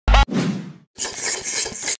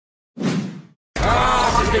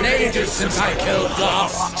ages since I killed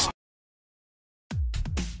last.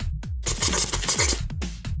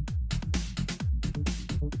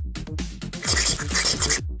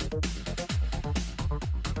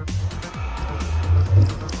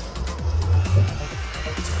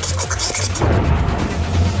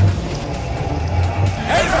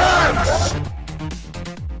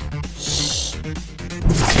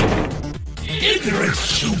 Ignorant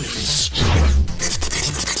humans!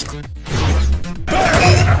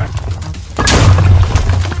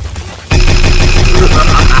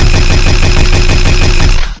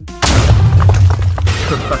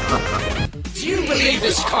 Do you believe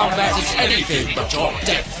this combat is anything but your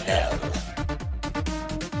death knell?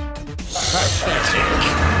 Pathetic!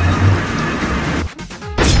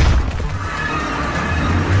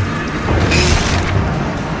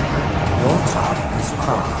 Your time is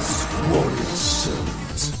past, warrior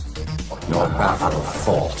souls. Your battle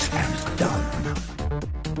fought and done.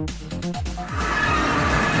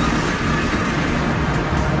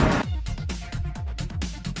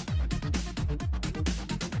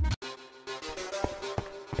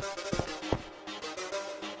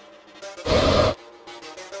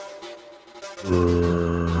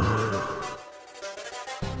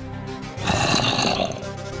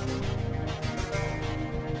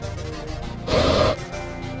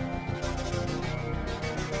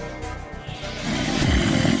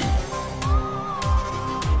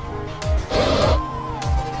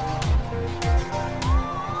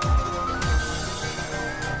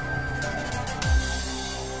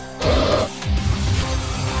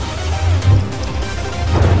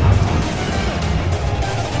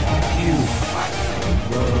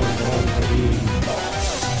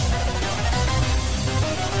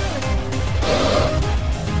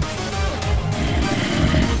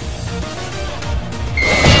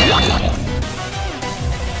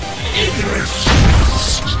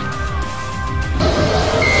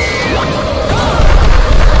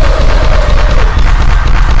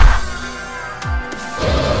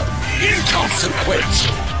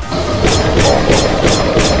 Inconsequential!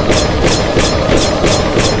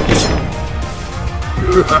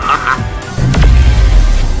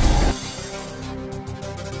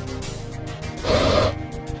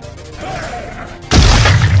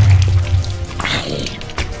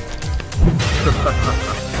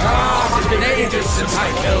 It's been ages since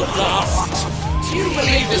I killed last. Do you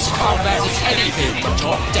believe this combat is anything but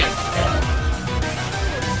your death knell?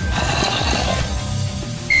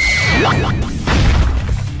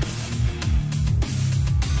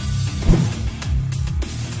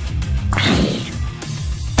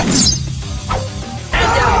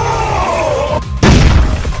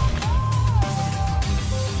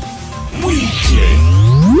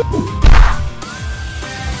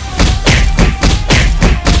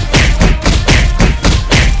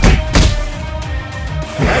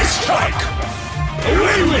 Strike!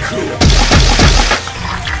 Away with you!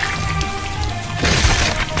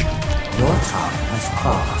 Your time has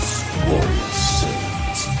passed, warrior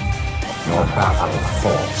souls. Your battle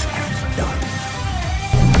fought and done.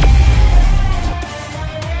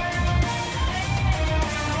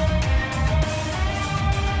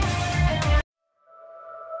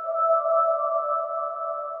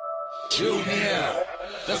 Too near!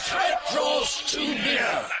 The threat draws too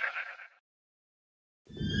near!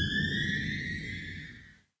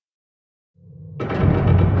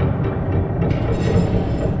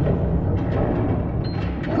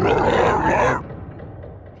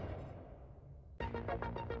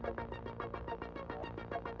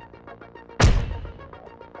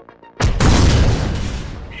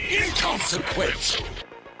 Inconsequential!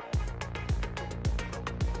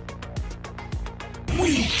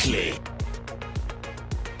 Weakly!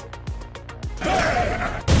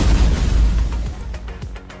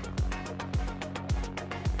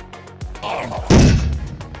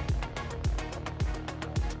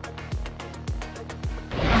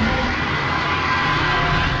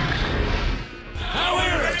 How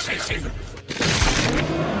irritating!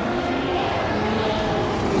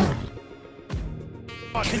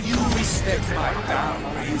 Can you respect my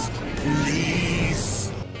boundaries,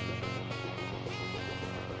 please?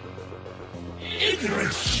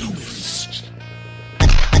 Ignorant humans!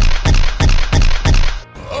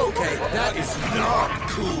 Okay, that is not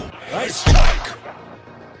cool. I strike!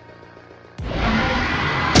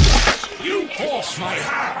 You force my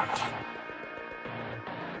hand!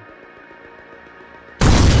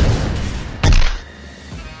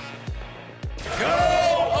 Go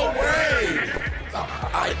away!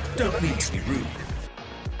 I don't mean to be rude.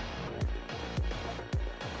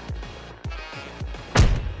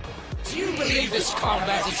 Do you believe this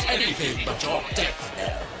combat is anything but your death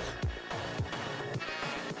knell?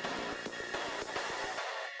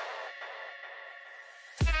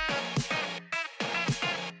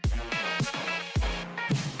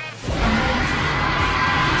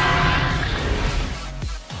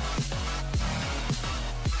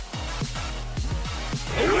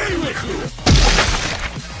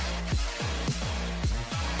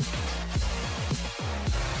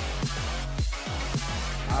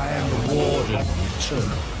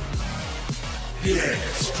 eternal.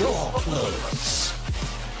 Yes, draw close.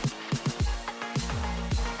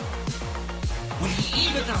 Will you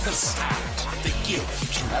even understand the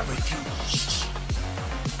gift you have refused?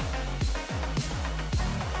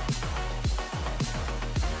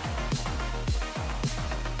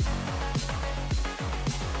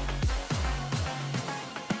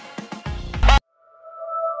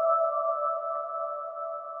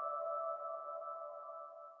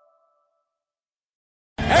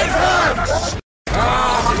 Advance!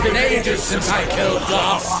 Ah, it's been ages since I killed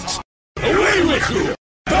Lost. Away with you!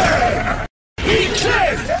 Burn! Be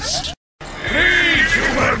cleansed! Free,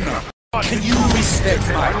 human! Can you respect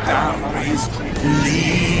my boundaries,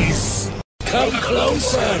 please? Come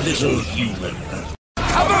closer, little human.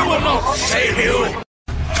 Cover will not save you!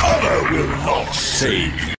 Cover will not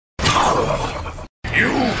save you! Power! You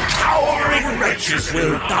cowering wretches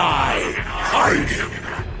will die hiding!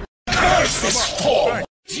 Curse this form!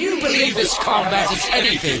 Do you believe this combat is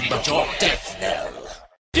anything but your death knell?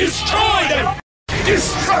 Destroy them!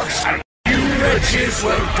 Destruction! You wretches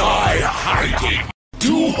will die hiding!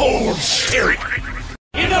 Do hold still!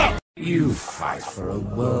 Enough! You fight for a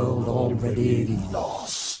world already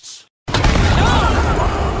lost. No!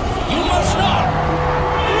 You must not!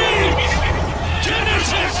 Please!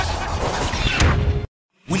 Genesis!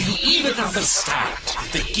 Will you even understand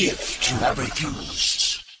the gift you have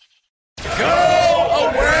refused? Go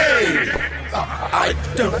away! I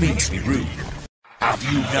don't mean to be rude. Have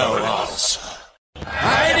you no answer?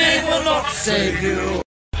 Hiding will not save you.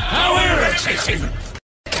 How irritating!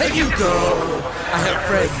 Can you go? I have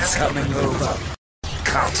friends coming over.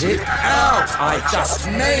 Cut it out! I just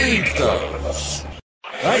made those.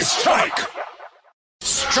 I strike!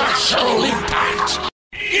 Structural impact!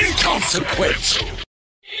 Inconsequential!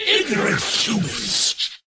 Ignorant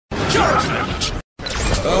humans! Judgment!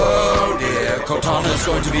 Oh dear, Cortana's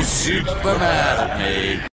going to be super mad at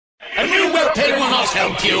me. A new weapon will not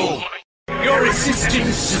help you! Your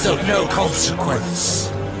resistance is of no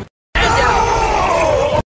consequence.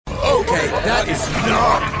 Okay, that is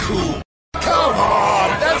not cool. Come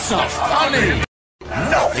on, that's not funny.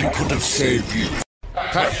 Nothing could have saved you.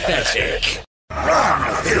 Pathetic.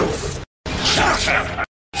 Run, filth. Shatter.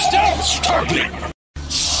 Stop struggling.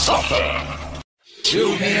 Suffer.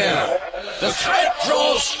 Too near. The threat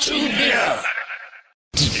draws too near.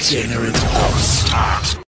 Degenerate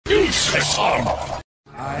upstart. Useless armor.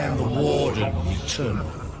 I am the Warden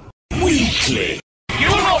Eternal. Weakly. You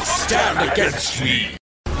will not stand against me.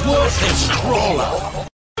 Worthless crawler!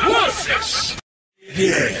 Worthless!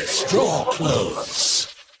 Yes, draw close.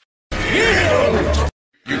 Yield!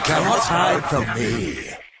 You cannot hide from me.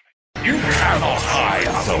 You cannot hide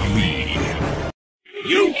from me.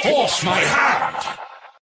 You force my hand!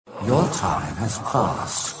 Your time has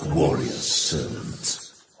passed, warrior servant.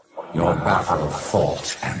 Your battle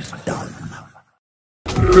fought and done.